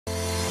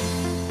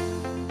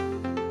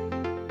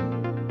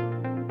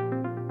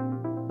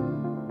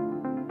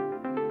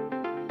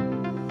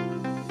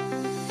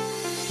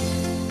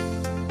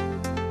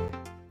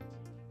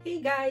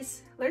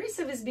guys,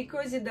 Larissa with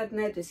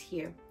BeCozi.net is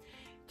here.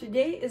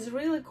 Today is a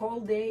really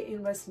cold day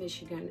in West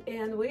Michigan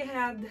and we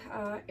had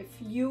a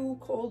few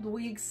cold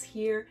weeks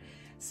here,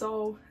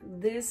 so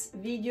this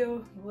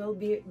video will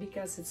be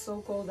because it's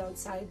so cold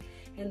outside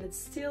and it's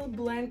still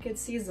blanket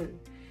season.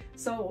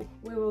 So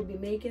we will be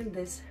making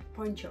this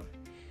poncho.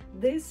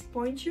 This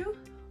poncho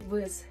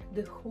with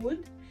the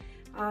hood,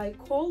 I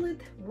call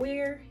it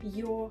wear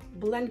your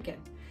blanket.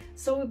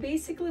 So we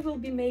basically will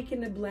be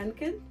making a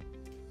blanket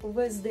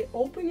with the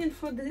opening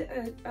for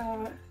the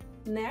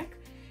neck,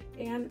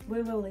 and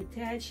we will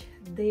attach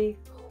the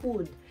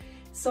hood.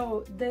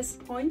 So this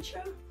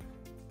poncho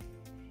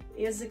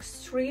is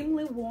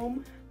extremely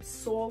warm,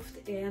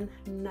 soft and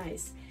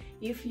nice.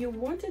 If you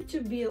want it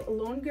to be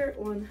longer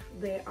on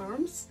the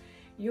arms,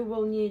 you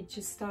will need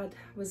to start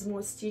with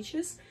more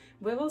stitches.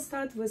 We will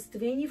start with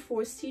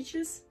 24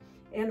 stitches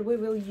and we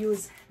will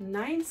use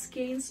 9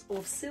 skeins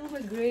of silver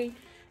gray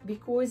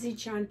BeCozi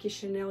chunky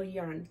chenille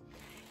yarn.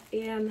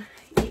 And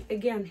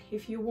again,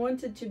 if you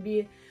want it to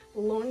be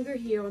longer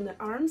here on the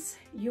arms,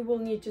 you will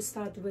need to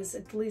start with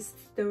at least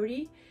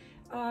 30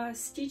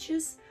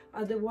 stitches,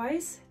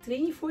 otherwise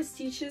 24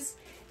 stitches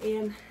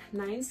and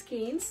 9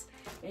 skeins.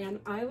 And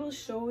I will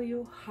show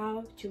you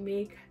how to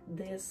make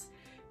this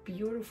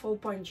beautiful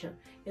poncho.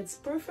 It's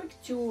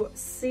perfect to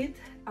sit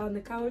on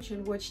the couch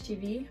and watch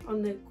TV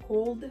on the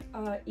cold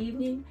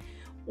evening,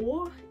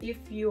 or if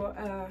you're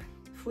a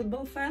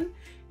football fan,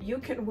 you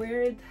can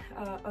wear it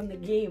on the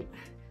game,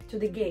 to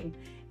the game,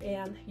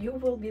 and you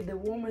will be the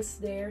warmest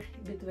there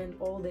between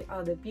all the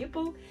other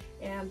people,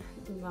 and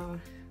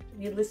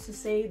needless to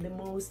say, the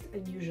most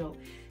unusual.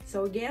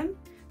 So again,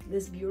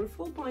 this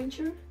beautiful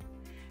poncho,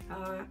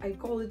 I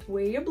call it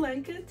wear your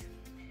blanket.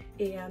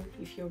 And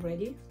if you're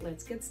ready,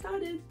 let's get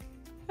started.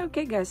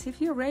 Okay guys,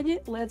 if you're ready,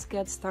 let's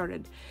get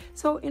started.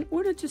 So in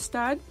order to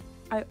start,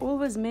 I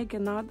always make a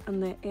knot on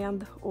the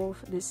end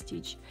of the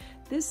stitch.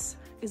 This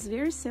is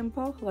very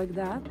simple, like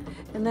that,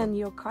 and then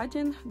you're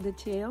cutting the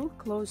tail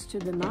close to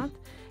the knot.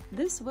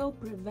 This will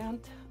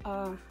prevent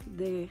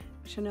the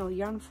chenille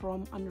yarn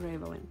from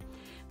unraveling.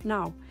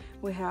 Now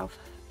we have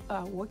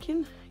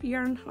working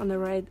yarn on the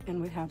right and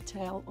we have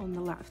tail on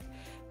the left.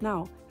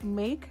 Now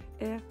make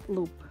a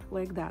loop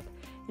like that.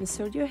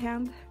 Insert your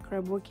hand,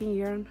 grab working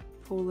yarn,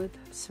 pull it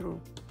through.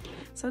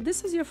 So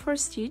this is your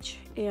first stitch,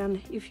 and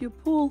if you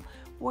pull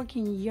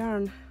working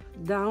yarn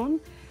down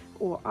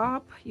or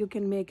up, you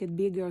can make it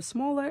bigger or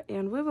smaller,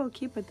 and we will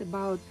keep it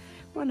about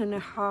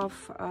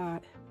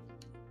 1.5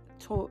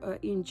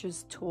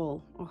 inches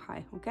tall or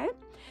high. Okay,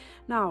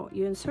 now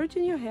you insert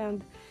in your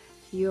hand,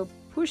 you're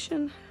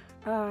pushing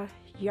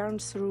yarn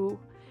through,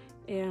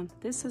 and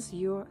this is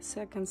your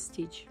second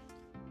stitch.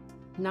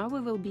 Now we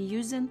will be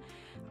using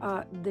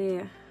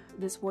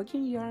this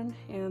working yarn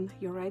in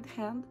your right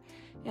hand,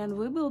 and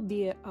we will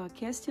be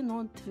casting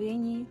on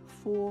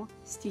 24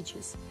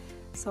 stitches.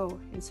 So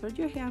insert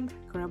your hand,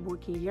 grab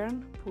working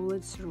yarn, pull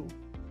it through.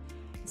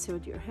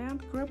 Insert your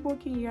hand, grab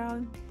working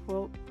yarn,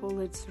 pull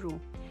it through.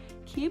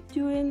 Keep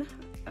doing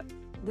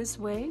this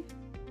way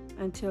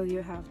until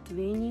you have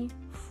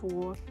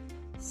 24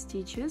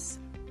 stitches.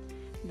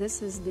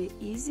 This is the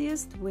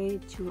easiest way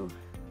to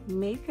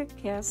make a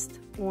cast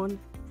on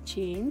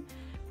chain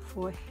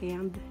for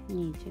hand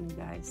knitting,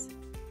 guys.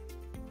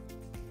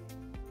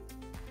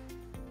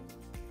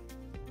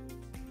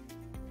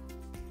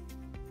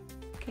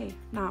 Okay,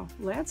 now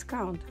let's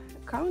count.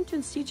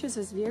 Counting stitches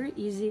is very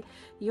easy.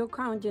 You're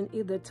counting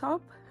either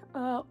top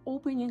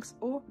openings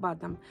or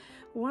bottom.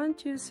 1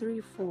 2 3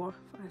 4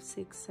 5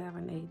 6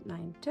 7 8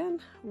 9 10.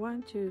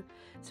 1 2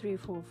 3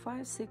 4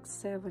 5 6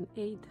 7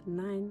 8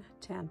 9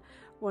 10.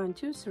 1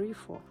 2 3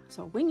 4.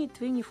 So we need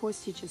 24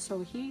 stitches.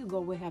 So here you go,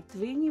 we have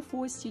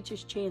 24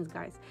 stitches chains,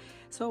 guys.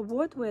 So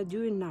what we're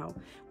doing now,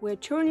 we're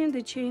turning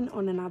the chain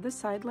on another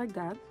side like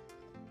that,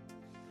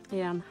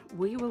 and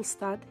we will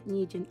start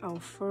knitting our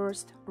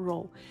first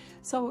row.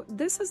 So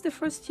this is the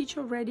first stitch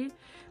already.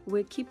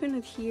 We're keeping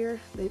it here,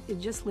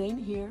 it's just laying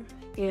here,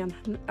 and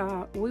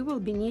we will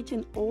be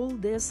knitting all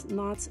these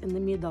knots in the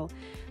middle,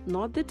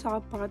 not the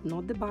top part,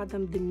 not the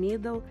bottom, the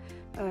middle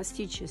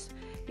stitches.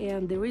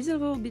 And the reason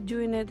we'll be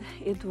doing it,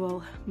 it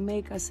will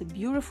make us a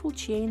beautiful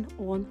chain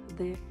on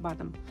the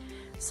bottom.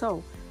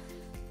 So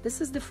this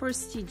is the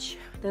first stitch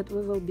that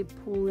we will be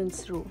pulling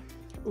through.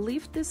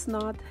 Lift this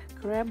knot,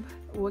 grab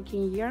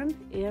working yarn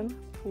and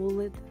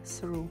pull it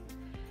through.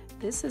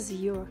 This is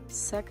your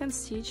second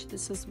stitch.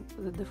 This is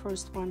the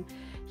first one.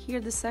 Here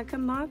the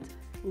second knot,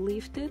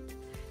 lift it,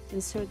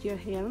 insert your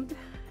hand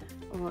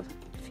or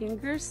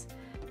fingers,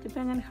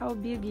 depending on how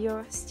big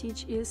your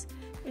stitch is,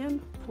 and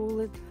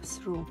pull it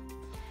through.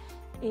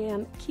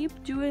 And keep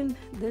doing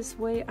this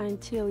way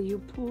until you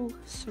pull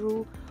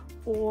through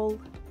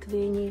all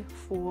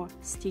 24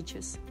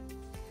 stitches.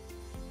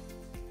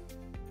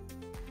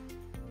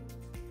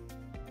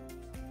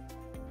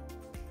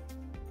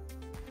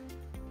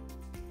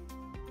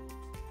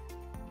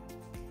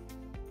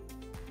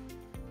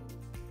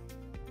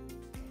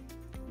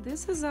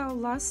 This is our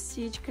last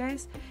stitch,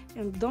 guys,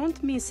 and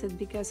don't miss it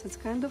because it's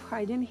kind of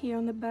hiding here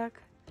on the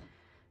back.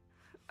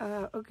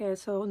 Okay,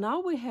 so now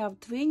we have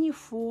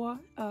 24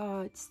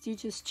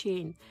 stitches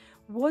chain.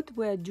 What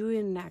we're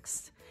doing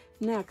next?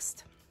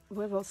 Next,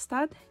 we will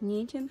start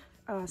knitting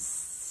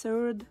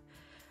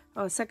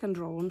second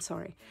row, I'm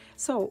sorry.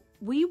 So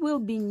we will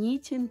be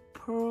knitting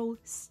purl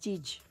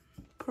stitch.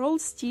 Purl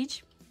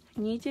stitch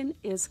knitting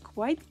is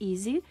quite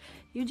easy.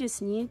 You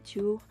just need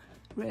to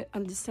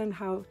understand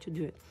how to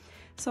do it.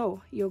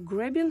 So you're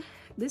grabbing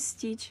this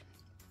stitch,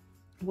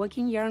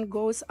 working yarn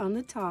goes on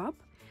the top,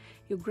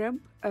 you grab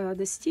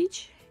the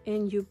stitch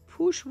and you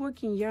push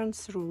working yarn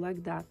through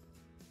like that.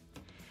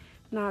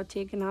 Now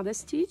take another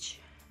stitch,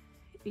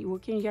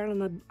 working yarn on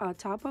the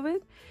top of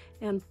it,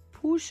 and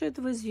push it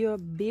with your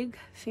big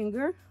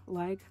finger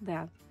like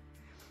that.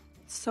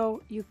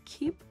 So you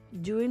keep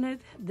doing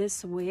it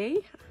this way.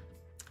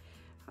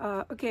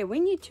 Okay, we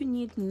need to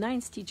knit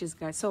 9 stitches,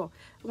 guys. So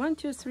 1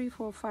 2 3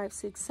 4 5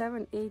 6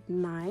 7 8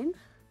 9.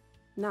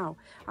 Now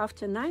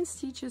after 9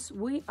 stitches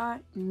we are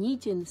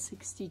knitting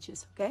 6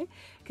 stitches, okay,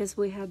 because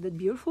we had the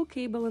beautiful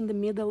cable in the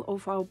middle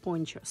of our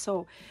poncho.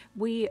 So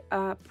we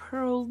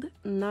purled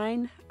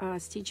 9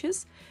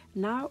 stitches.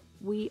 Now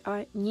we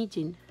are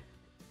knitting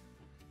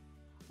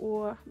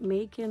or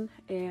making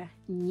a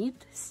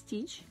knit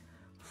stitch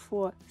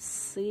for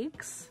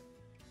 6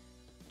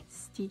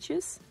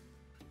 stitches.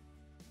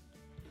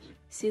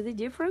 See the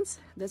difference?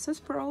 This is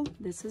purl,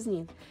 this is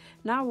knit.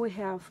 Now we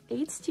have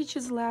 8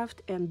 stitches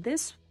left, and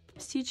these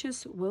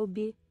stitches will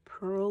be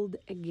purled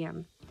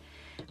again.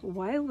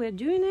 While we're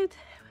doing it,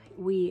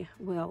 we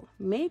will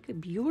make a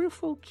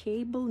beautiful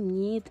cable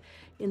knit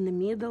in the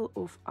middle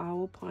of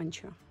our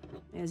poncho,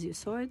 as you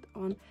saw it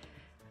on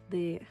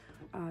the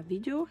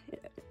video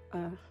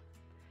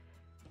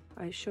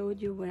I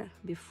showed you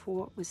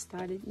before we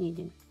started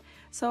knitting.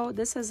 So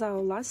this is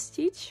our last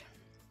stitch,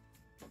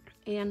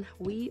 and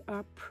we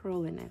are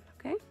purling it,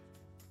 okay?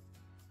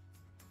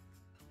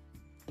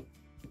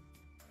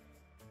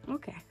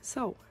 Okay,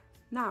 so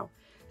now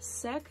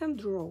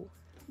second row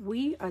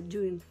we are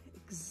doing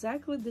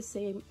exactly the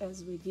same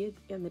as we did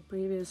in the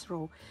previous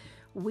row.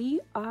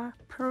 We are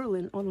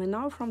purling only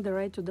now from the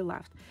right to the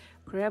left.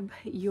 Grab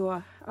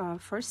your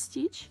first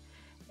stitch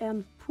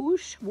and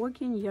push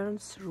working yarn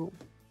through.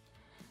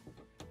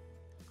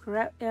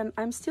 And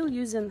I'm still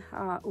using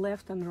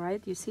left and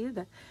right. You see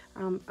that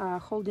I'm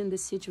holding the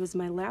stitch with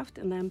my left,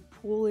 and I'm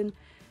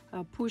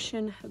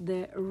pushing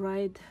the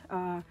right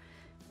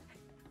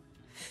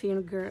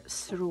finger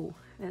through.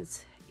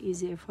 It's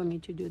easier for me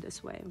to do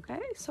this way,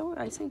 okay? So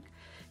I think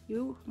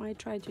you might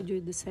try to do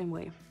it the same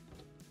way.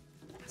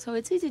 So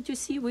it's easy to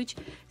see which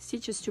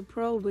stitches to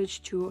purl,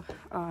 which to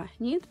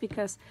knit,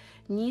 because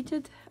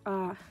knitted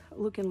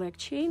looking like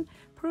chain,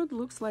 purled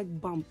looks like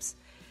bumps.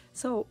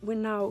 So we're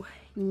now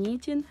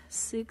knitting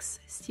 6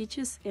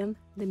 stitches in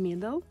the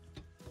middle,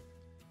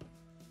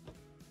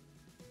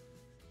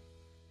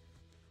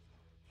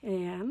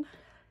 and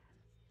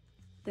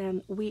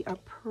then we are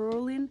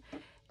purling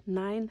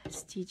 9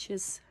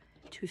 stitches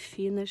to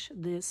finish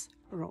this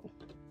row.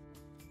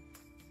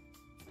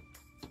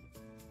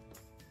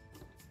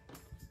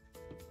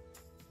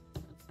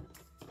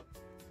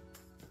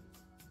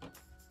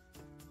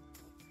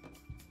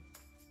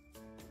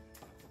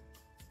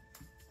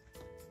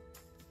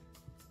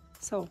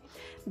 So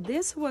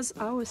this was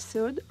our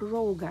third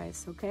row,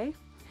 guys, okay?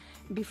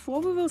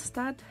 Before we will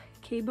start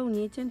cable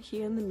knitting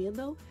here in the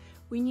middle,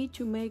 we need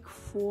to make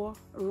 4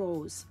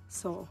 rows.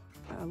 So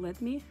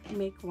let me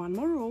make one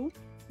more row,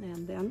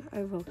 and then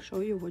I will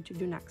show you what to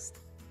do next.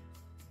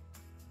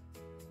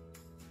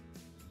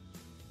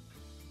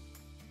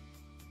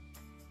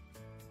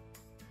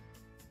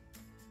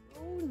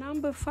 Row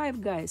number 5,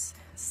 guys.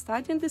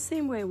 Starting the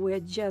same way, we're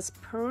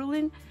just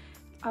purling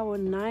our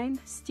 9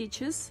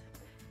 stitches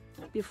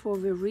before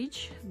we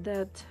reach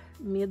that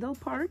middle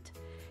part,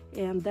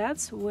 and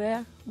that's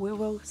where we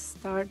will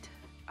start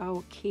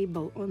our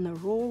cable on the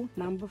row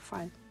number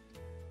 5.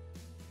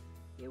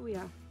 Here we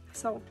are.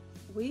 So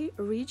we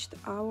reached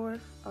our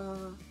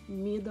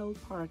middle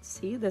part.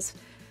 See this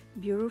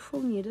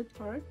beautiful knitted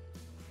part?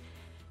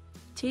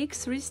 Take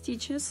 3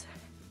 stitches,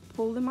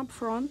 pull them up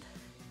front,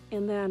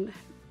 and then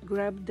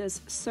grab this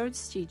third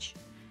stitch.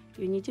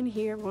 You're knitting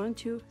here, 1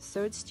 2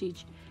 third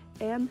stitch,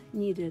 and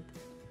knit it.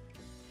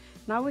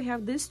 Now we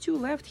have these 2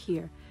 left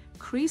here.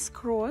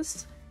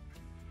 Crisscross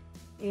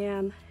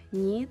and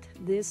knit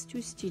these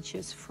 2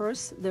 stitches.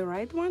 First the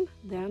right one,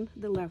 then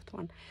the left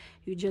one.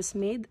 You just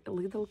made a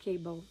little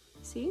cable.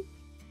 See?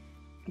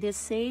 The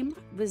same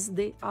with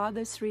the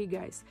other 3,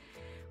 guys.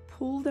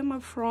 Pull them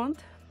up front,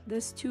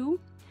 these 2,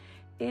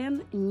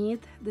 and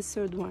knit the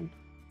third one.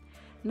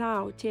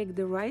 Now take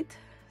the right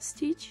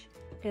stitch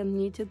and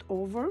knit it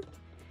over,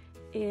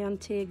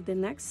 and take the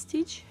next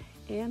stitch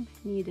and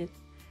knit it.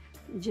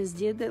 Just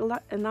did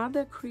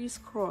another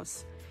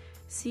crisscross.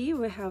 See,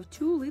 we have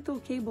 2 little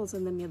cables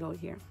in the middle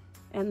here,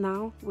 and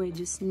now we're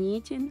just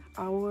knitting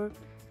our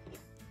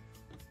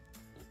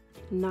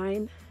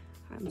 9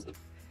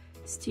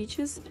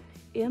 stitches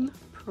in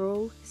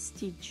purl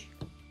stitch.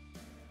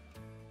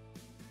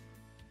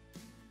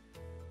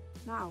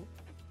 Now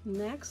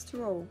next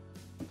row,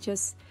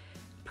 just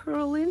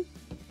purling.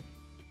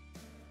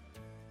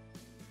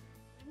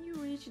 When you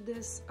reach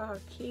this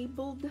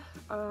cabled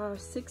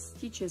 6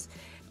 stitches,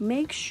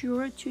 make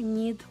sure to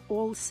knit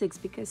all 6,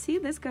 because see,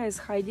 this guy is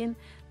hiding.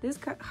 This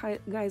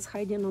guy is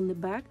hiding on the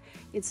back.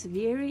 It's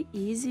very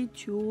easy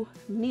to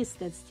miss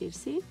that stitch.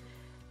 See,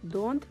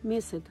 don't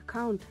miss it.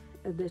 Count.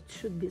 That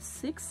should be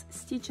 6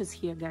 stitches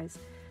here, guys.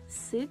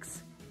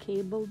 6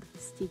 cabled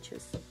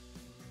stitches.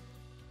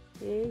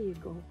 There you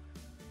go.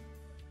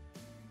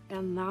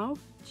 And now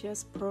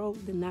just purl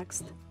the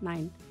next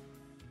 9.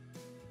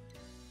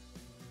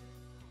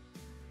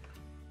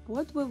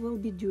 What we will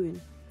be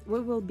doing, we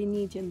will be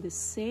knitting the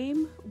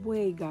same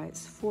way,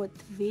 guys, for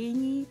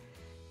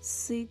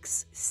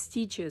 26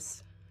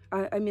 stitches.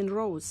 I mean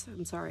rows,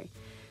 I'm sorry.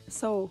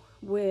 So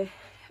we're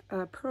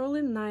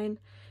purling 9,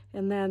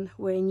 and then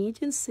we're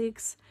knitting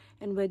 6,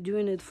 and we're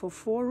doing it for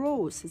 4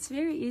 rows. It's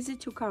very easy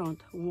to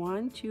count.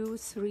 1, 2,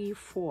 3,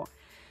 4.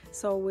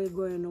 So we're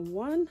going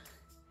 1,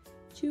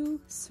 2,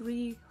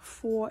 3,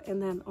 4,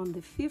 and then on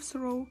the 5th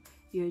row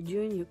you're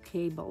doing your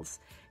cables,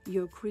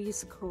 your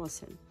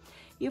crisscrossing.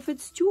 If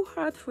it's too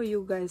hard for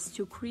you guys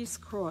to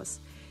crisscross,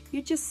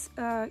 you just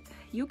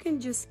you can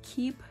just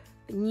keep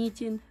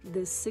knitting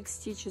the 6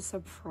 stitches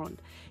up front.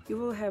 You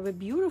will have a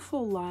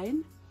beautiful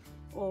line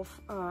of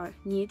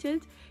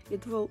knitted.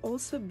 It will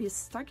also be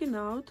sticking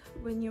out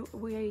when you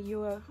wear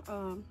your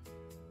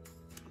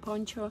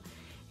poncho,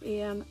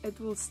 and it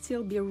will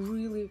still be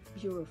really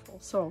beautiful.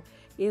 So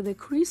either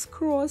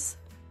crisscross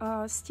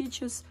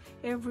stitches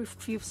every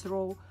 5th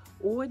row,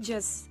 or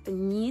just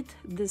knit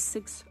the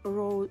 6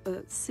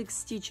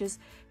 stitches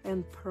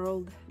and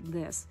purl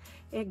this.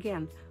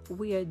 Again,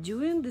 we are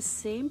doing the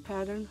same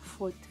pattern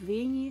for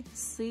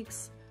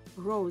 26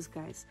 rows,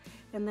 guys,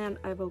 and then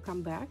I will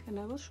come back and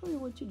I will show you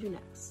what to do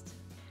next.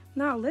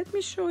 Now let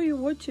me show you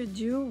what to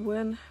do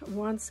when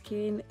one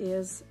skein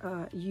is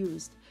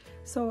used.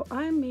 So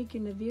I'm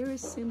making a very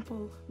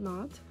simple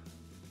knot,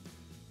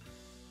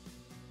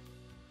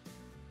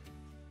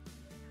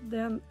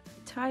 then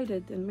tie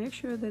it and make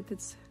sure that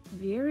it's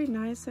very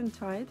nice and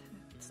tight,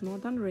 it's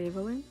not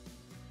unraveling.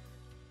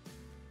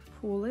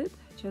 Pull it,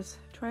 just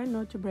try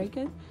not to break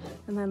it,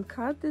 and then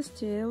cut these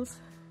tails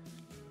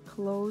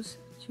close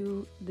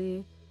to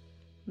the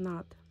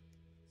knot.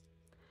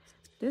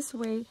 This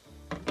way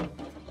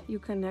you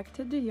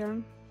connected the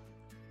yarn.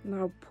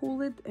 Now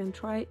pull it and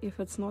try if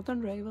it's not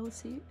unraveling.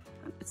 See,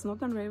 it's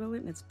not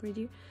unraveling, it's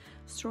pretty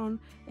strong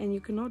and you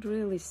cannot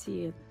really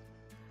see it.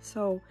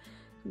 So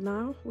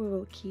now we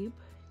will keep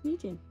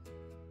knitting,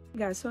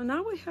 guys. So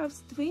now we have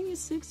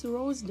 26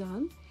 rows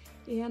done,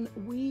 and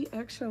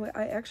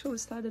I actually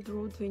started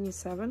row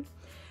 27.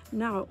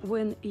 Now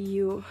when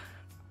you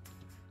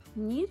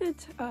knitted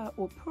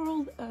or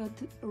purled at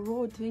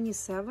row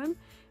 27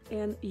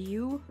 and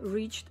you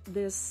reached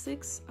the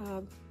 6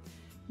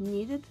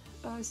 knitted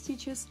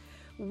stitches,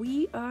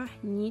 we are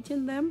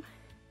knitting them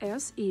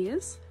as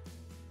is,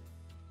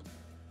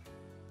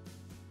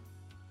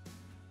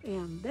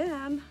 and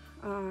then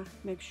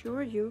make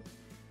sure you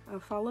are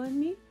following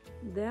me.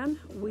 Then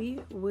we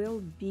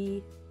will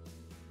be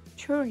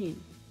turning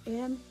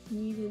and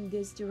knitting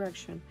this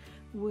direction.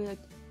 We're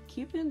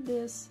keeping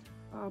this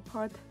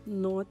part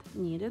not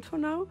knitted for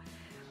now.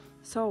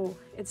 So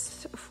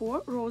it's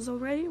 4 rows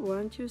already,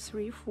 1, 2,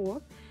 3,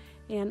 4,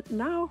 and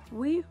now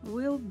we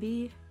will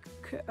be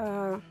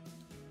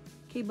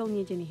cable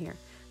knitting here.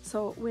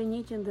 So we're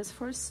knitting this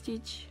first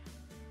stitch,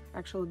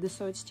 actually the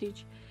 3rd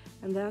stitch,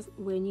 and then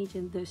we're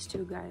knitting these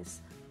 2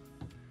 guys.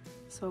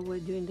 So we're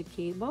doing the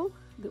cable.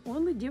 The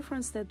only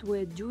difference that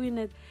we're doing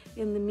it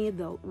in the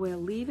middle, we're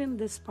leaving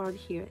this part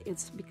here.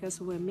 It's because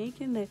we're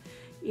making the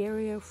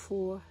area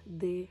for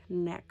the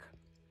neck.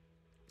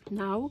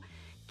 Now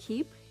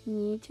keep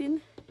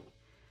knitting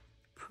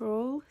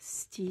purl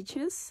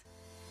stitches,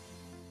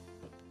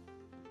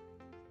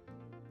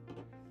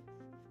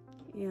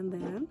 and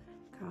then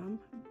come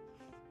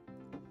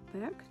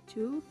back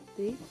to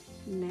the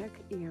neck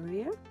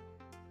area.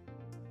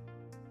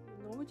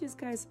 Notice,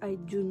 guys, I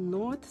do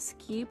not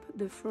skip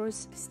the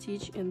 1st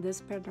stitch in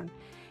this pattern,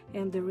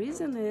 and the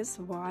reason is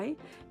why,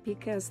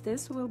 because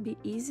this will be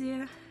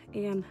easier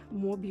and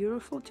more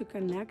beautiful to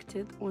connect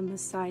it on the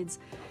sides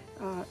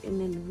in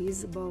an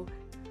invisible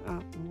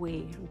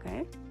way.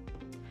 Okay,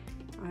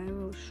 I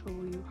will show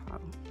you how.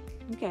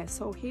 Okay,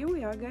 so here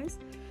we are, guys.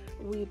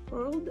 We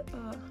purled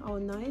our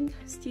 9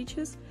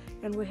 stitches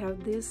and we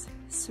have these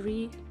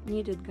 3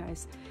 knitted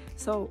guys,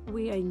 so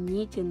we are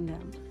knitting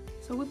them.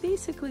 So we're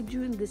basically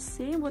doing the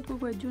same what we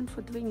were doing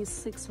for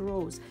 26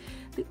 rows.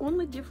 The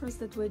only difference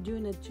that we're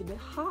doing it to the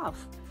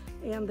half,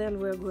 and then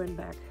we're going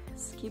back,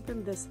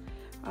 skipping this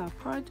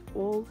part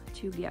all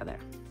together.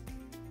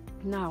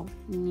 Now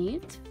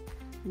knit,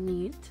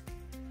 knit,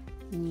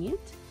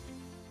 knit,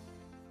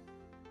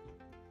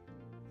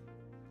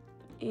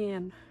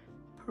 and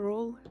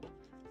purl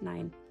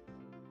 9.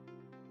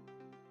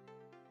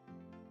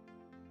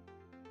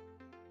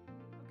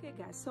 Okay,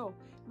 guys, so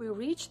we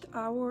reached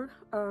our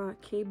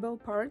cable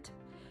part.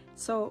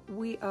 So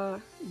we are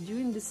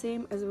doing the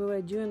same as we were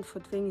doing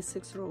for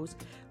 26 rows.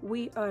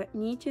 We are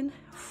knitting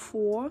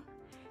 4,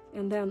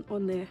 and then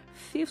on the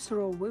 5th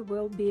row we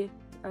will be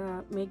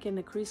making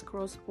a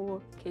crisscross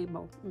or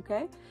cable.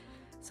 Okay,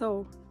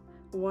 so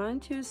 1,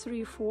 2,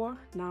 3, 4.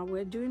 Now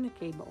we're doing a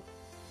cable.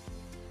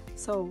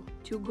 So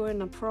 2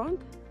 going up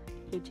front,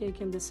 you're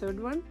taking the 3rd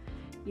one,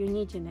 you're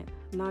knitting it.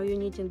 Now you're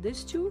knitting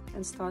these 2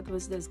 and start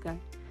with this guy.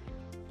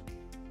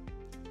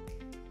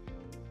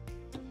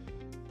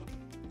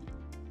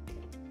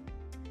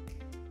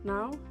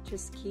 Now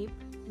just keep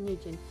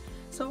knitting.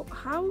 So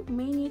how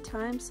many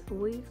times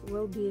we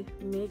will be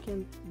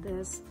making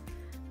this,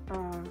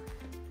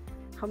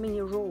 how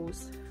many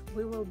rows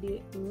we will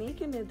be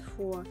making it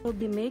for? We'll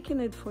be making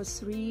it for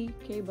 3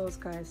 cables,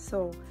 guys.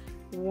 So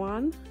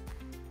 1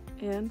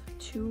 and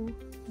 2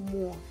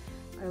 more.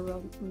 I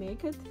will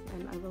make it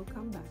and I will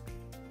come back,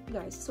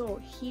 guys. So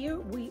here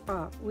we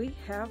are, we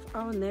have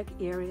our neck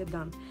area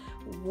done.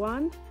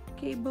 1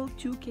 cable,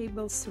 2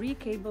 cables, 3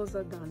 cables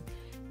are done.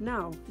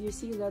 Now you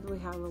see that we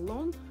have a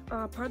long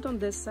part on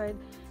this side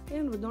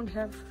and we don't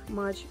have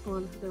much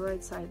on the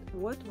right side.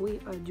 What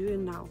we are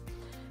doing now,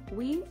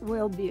 we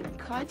will be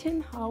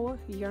cutting our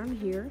yarn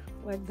here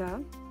like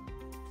that,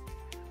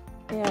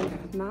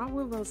 and now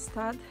we will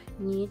start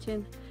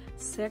knitting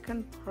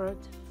second part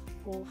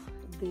of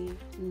the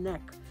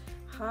neck.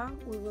 How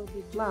we will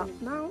be doing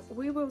now,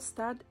 we will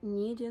start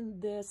knitting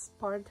this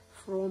part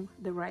from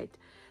the right.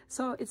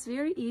 So it's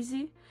very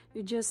easy.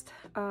 You just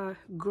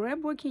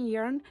grab working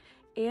yarn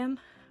and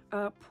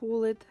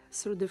pull it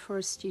through the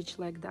first stitch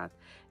like that,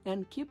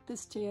 and keep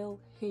this tail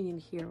hanging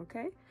here,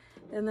 okay?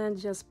 And then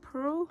just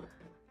purl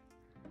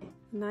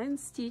 9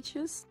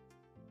 stitches.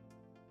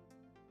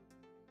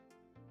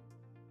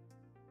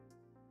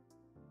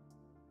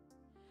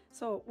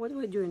 So what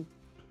we're doing,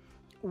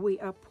 we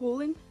are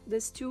pulling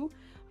these 2,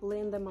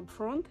 laying them up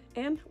front,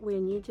 and we're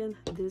knitting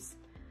this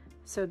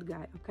 3rd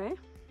guy, okay?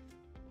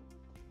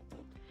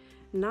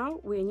 Now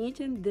we're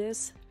knitting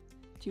these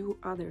 2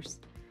 others,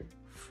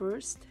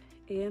 1st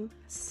and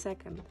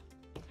 2nd.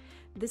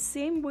 The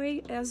same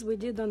way as we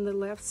did on the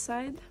left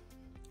side,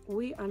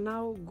 we are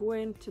now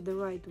going to the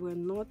right. We're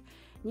not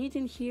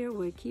knitting here,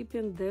 we're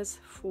keeping this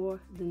for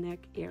the neck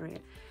area.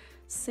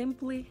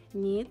 Simply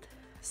knit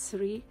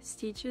 3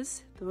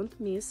 stitches, don't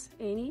miss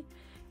any,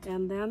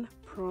 and then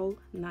purl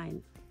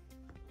 9.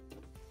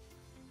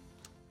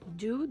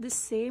 Do the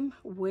same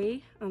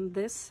way on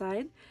this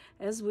side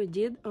as we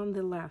did on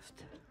the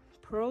left.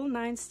 Purl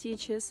 9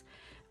 stitches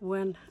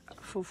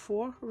for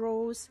 4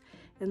 rows,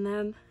 and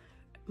then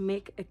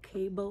make a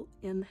cable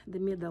in the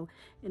middle.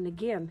 And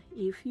again,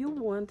 if you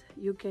want,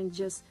 you can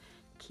just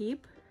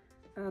keep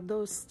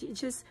those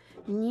stitches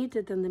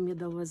knitted in the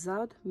middle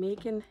without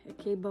making a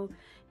cable.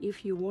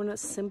 If you want to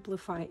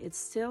simplify, it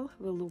still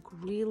will look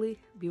really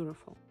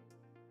beautiful.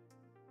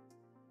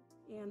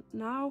 And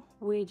now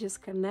we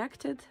just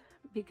connected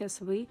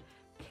because we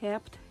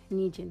kept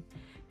knitting.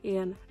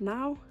 And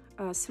now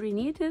 3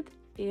 knitted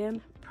and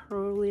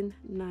purling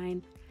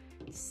 9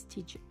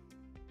 stitches.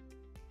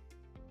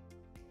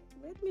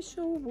 Let me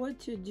show what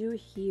to do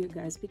here,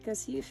 guys,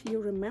 because if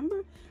you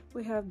remember,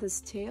 we have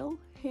this tail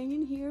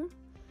hanging here.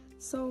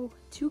 So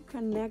to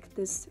connect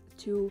this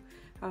to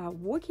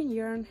working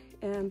yarn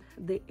and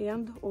the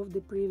end of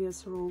the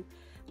previous row,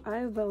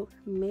 I will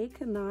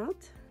make a knot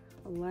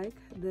like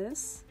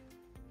this,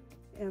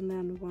 and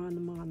then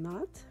 1 more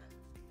knot.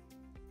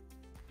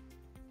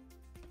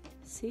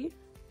 See?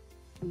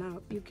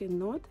 Now you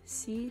cannot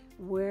see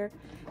where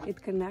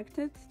it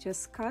connected,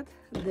 just cut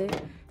the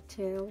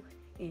tail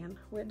and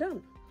we're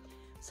done.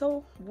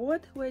 So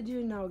what we're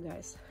doing now,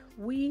 guys,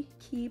 we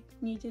keep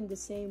knitting the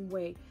same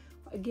way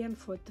again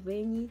for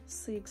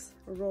 26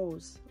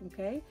 rows,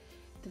 okay?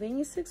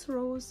 26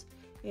 rows,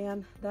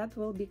 and that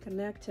will be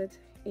connected,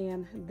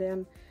 and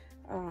then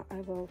I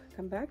will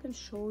come back and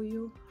show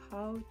you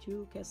how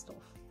to cast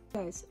off.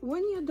 Guys,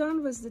 when you're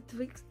done with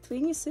the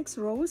 26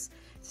 rows,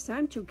 it's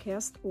time to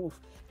cast off.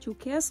 To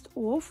cast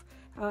off,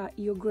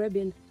 you're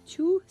grabbing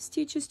 2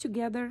 stitches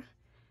together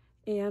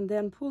and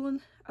then pulling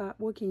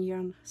working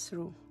yarn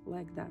through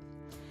like that.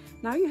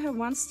 Now you have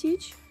 1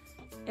 stitch,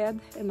 add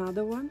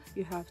another one,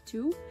 you have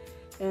 2,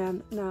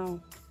 and now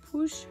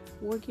push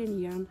working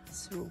yarn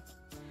through.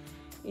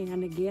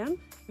 And again,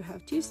 you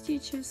have 2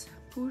 stitches,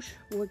 push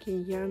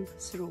working yarn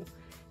through.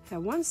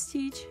 Have 1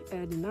 stitch,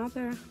 add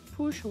another,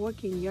 push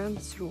working yarn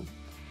through.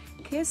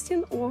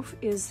 Casting off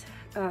is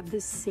the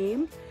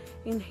same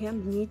in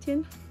hand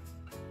knitting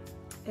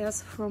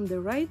as from the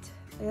right,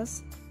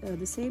 as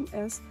the same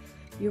as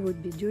you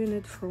would be doing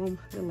it from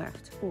the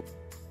left.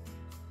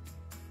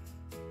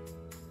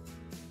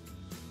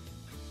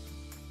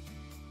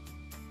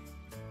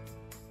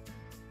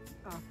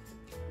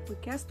 We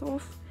cast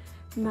off.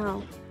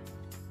 Now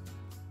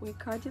we're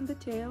cutting the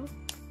tail,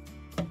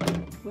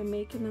 we're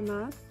making a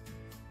knot,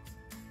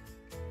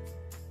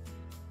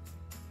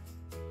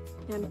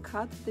 and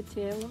cut the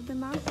tail of the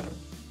knot.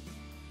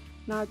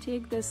 Now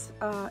take this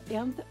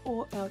end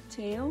or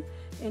tail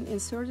and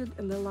insert it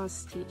in the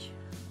last stitch.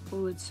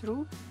 Pull it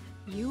through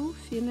you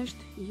finished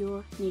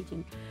your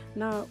knitting.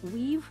 Now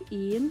weave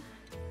in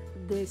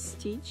the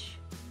stitch,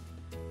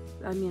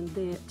 I mean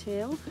the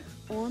tail,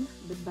 on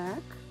the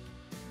back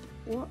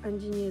or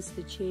underneath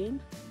the chain,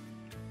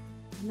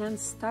 and then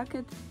stuck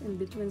it in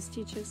between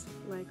stitches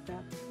like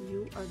that.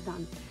 You are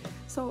done.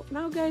 So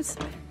now guys,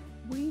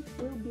 we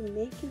will be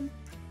making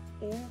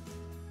a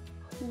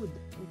hood.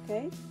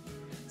 Okay,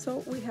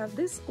 so we have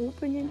this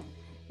opening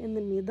in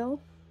the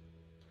middle.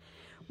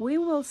 We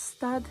will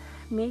start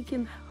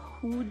making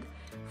hood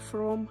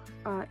from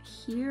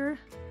here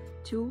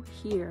to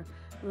here.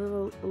 We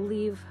will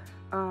leave,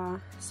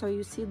 so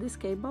you see these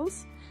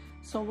cables,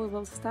 so we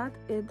will start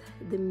at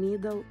the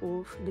middle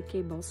of the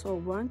cable. So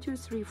 1 2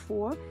 3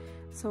 4,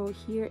 so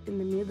here in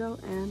the middle,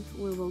 and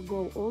we will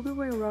go all the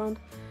way around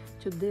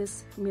to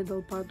this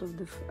middle part of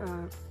the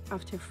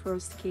after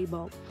first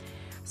cable.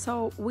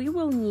 So we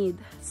will need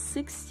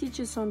 6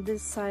 stitches on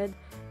this side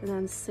and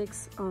then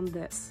 6 on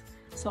this.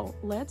 So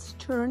let's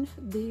turn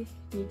the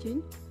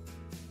knitting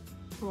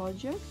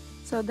project.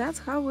 So that's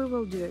how we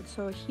will do it.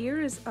 So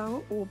here is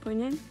our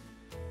opening,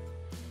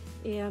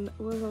 and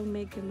we will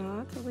make a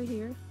knot over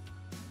here,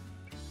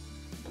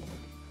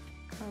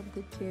 cut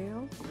the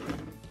tail.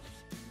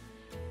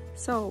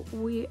 So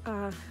we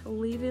are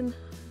leaving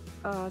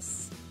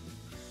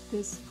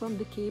this from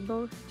the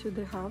cable to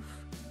the half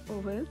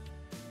of it,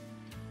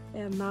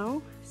 and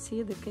now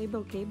see the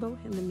cable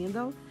in the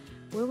middle.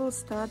 We will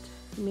start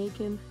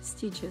making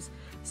stitches.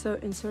 So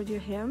insert your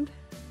hand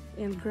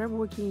and grab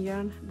working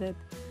yarn that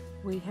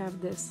we have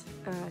this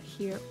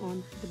here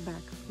on the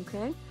back.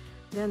 Okay,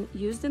 then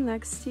use the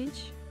next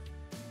stitch,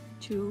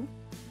 2,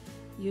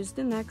 use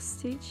the next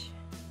stitch,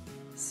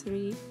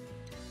 3,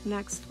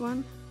 next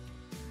one,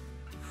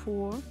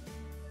 4,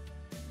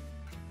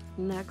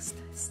 next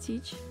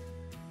stitch,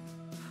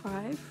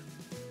 5,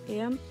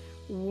 and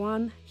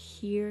 1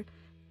 here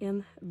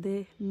in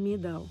the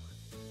middle.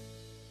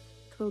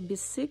 It will be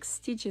 6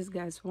 stitches,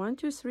 guys. 1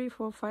 2 3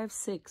 4 5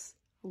 6.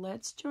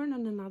 Let's turn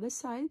on another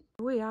side.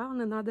 We are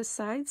on another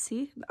side.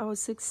 See our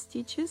 6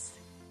 stitches,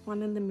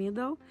 1 in the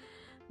middle.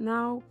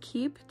 Now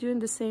keep doing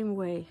the same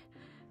way.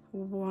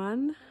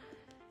 1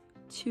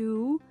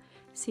 2,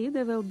 see,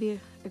 they will be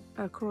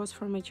across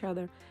from each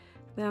other.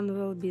 Then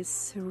will be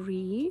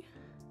 3,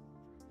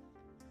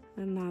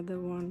 another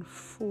one,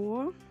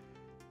 4,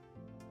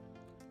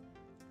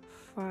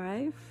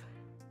 5,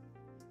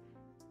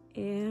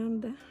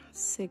 and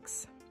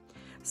 6.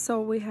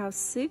 So we have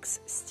 6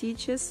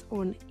 stitches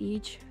on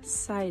each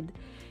side,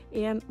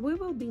 and we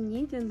will be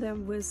knitting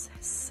them with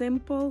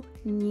simple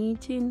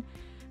knitting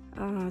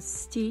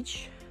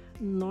stitch,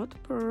 not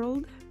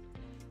purled,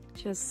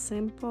 just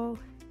simple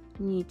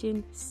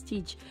knitting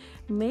stitch.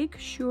 Make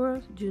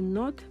sure do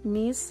not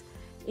miss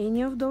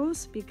any of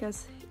those,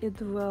 because it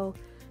will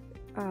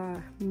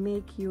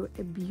make you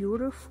a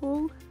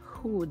beautiful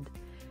hood.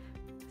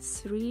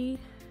 3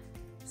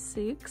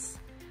 6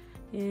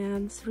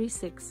 and 3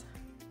 6.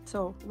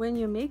 So when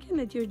you're making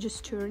it, you're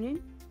just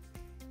turning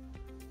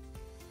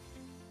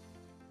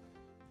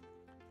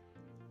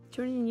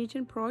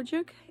knitting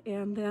project,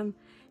 and then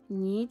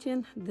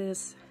knitting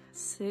this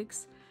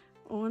 6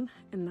 on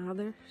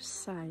another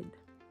side.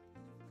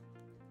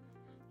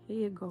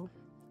 Here you go.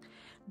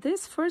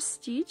 This first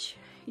stitch,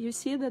 you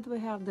see that we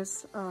have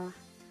this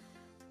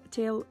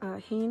tail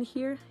hanging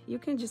here. You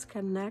can just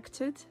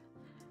connect it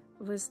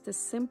with the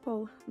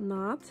simple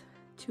knot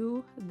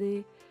to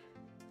the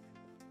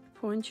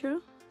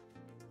poncho,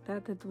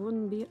 that it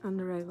wouldn't be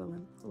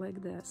unraveling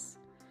like this,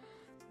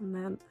 and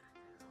then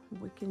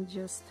we can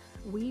just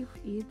weave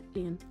it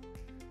in.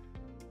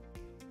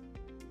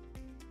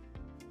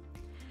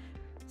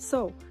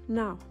 So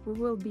now we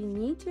will be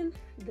knitting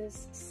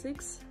this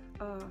 6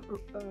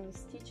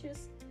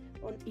 stitches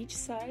on each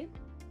side.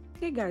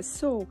 Okay guys,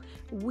 so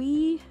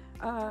we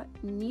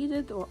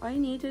needed, or I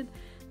needed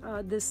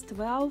this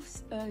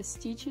 12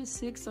 stitches,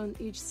 6 on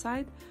each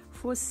side,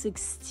 for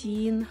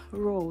 16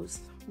 rows.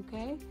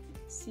 Okay,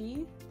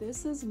 see,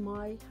 this is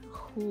my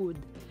hood.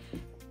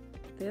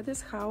 That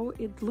is how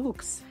it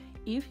looks.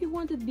 If you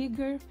want it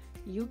bigger,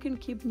 you can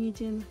keep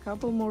knitting a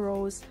couple more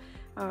rows.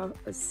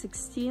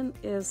 16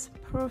 is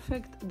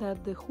perfect,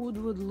 that the hood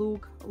would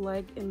look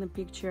like in the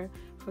picture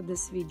for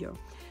this video.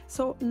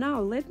 So now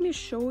let me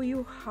show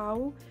you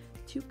how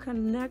to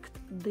connect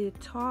the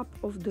top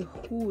of the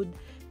hood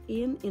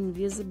in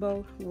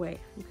invisible way.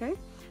 Okay,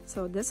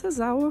 so this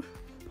is our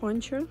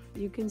poncho.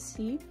 You can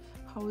see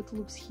how it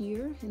looks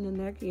here in the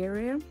neck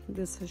area.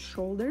 This is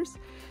shoulders.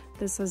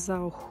 This is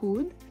our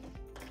hood.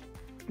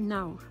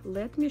 Now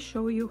let me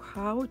show you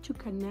how to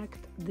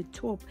connect the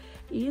top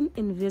in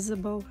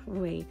invisible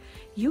way.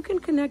 You can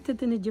connect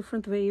it in a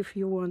different way if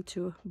you want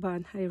to,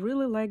 but I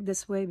really like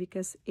this way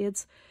because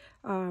it's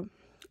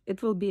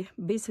it will be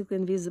basically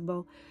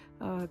invisible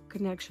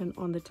connection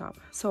on the top.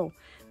 So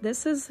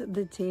this is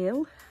the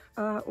tail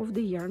of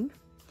the yarn.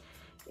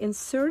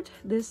 Insert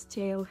this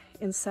tail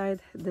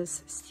inside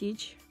this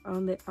stitch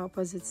on the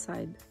opposite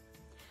side.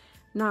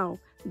 Now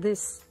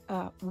this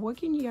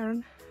working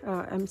yarn,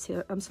 I'm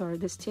sorry,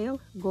 this tail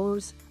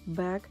goes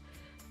back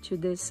to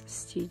this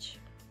stitch.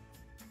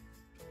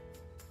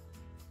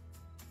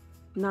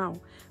 Now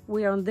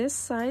we are on this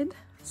side,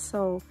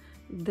 so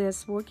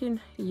this working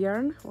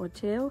yarn or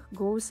tail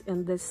goes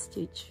in this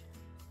stitch.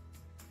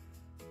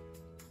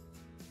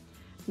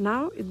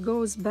 Now it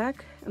goes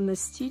back in the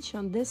stitch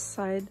on this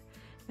side,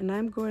 and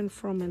I'm going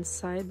from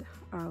inside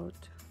out.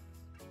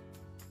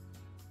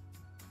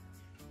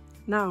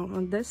 Now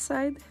on this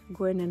side,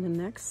 going in the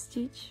next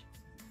stitch,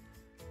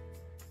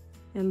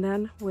 and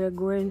then we're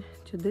going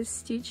to this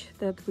stitch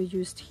that we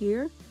used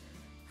here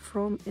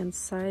from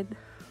inside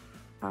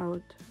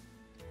out.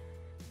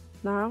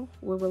 Now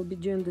we will be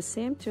doing the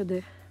same to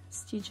the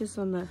stitches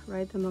on the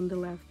right and on the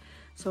left.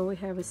 So we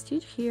have a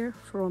stitch here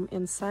from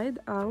inside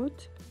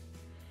out,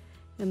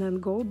 and then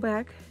go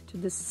back to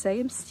the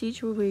same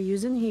stitch we were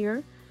using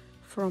here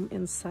from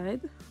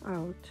inside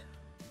out.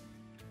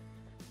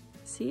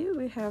 See,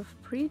 we have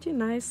pretty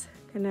nice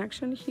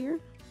connection here.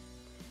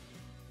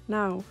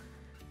 Now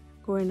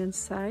going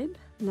inside,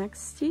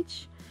 next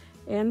stitch,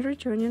 and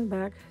returning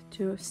back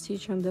to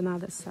stitch on the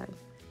other side.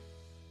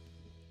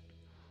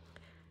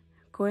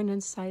 Going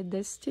inside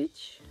this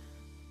stitch,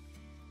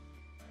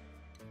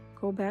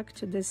 go back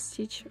to this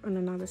stitch on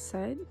another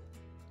side,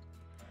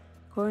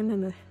 going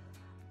in the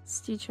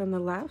stitch on the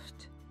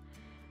left,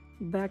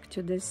 back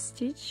to this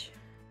stitch,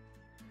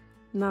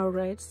 now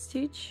right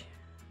stitch,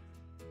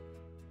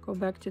 go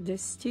back to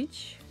this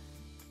stitch.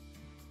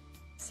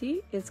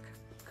 See, it's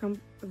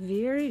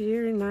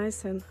very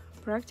nice and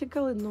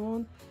practically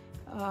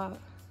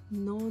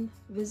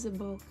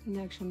non-visible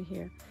connection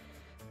here.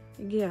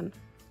 Again,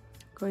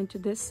 going to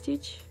this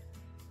stitch,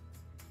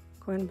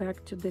 going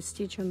back to the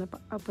stitch on the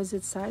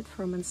opposite side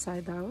from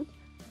inside out,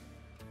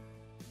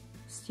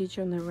 stitch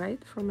on the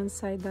right from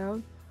inside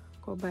out,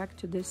 go back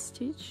to this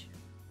stitch,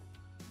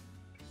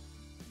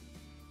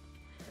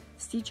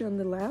 stitch on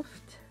the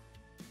left,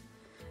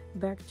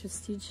 back to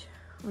stitch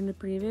on the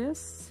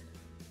previous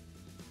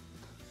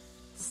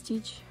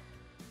stitch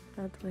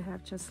that we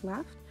have just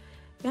left,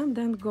 and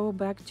then go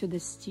back to the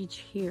stitch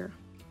here.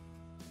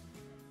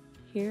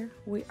 Here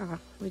we are.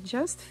 We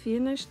just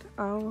finished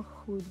our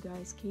hood,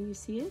 guys. Can you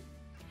see it?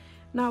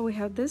 Now we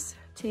have this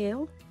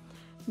tail.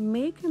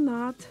 Make a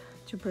knot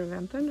to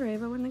prevent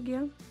unraveling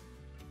again.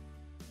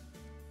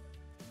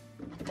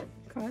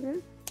 Cut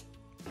it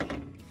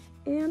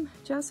and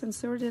just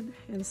insert it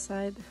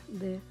inside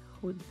the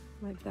hood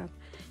like that.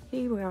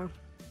 Here we are.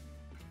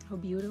 Our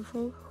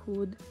beautiful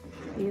hood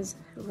is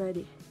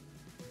ready.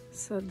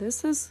 So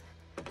this is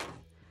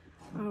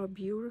our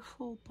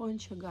beautiful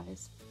poncho,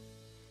 guys.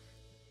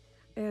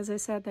 As I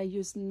said, I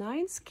used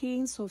 9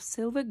 skeins of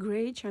silver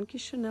gray chunky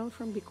chenille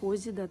from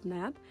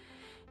BeCozi.net,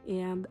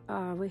 and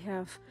we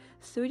have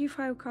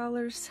 35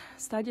 colors.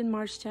 Starting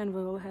March 10,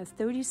 we will have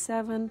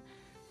 37.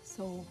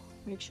 So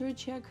make sure you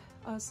check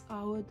us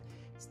out.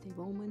 Stay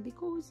warm and be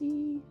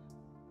cozy.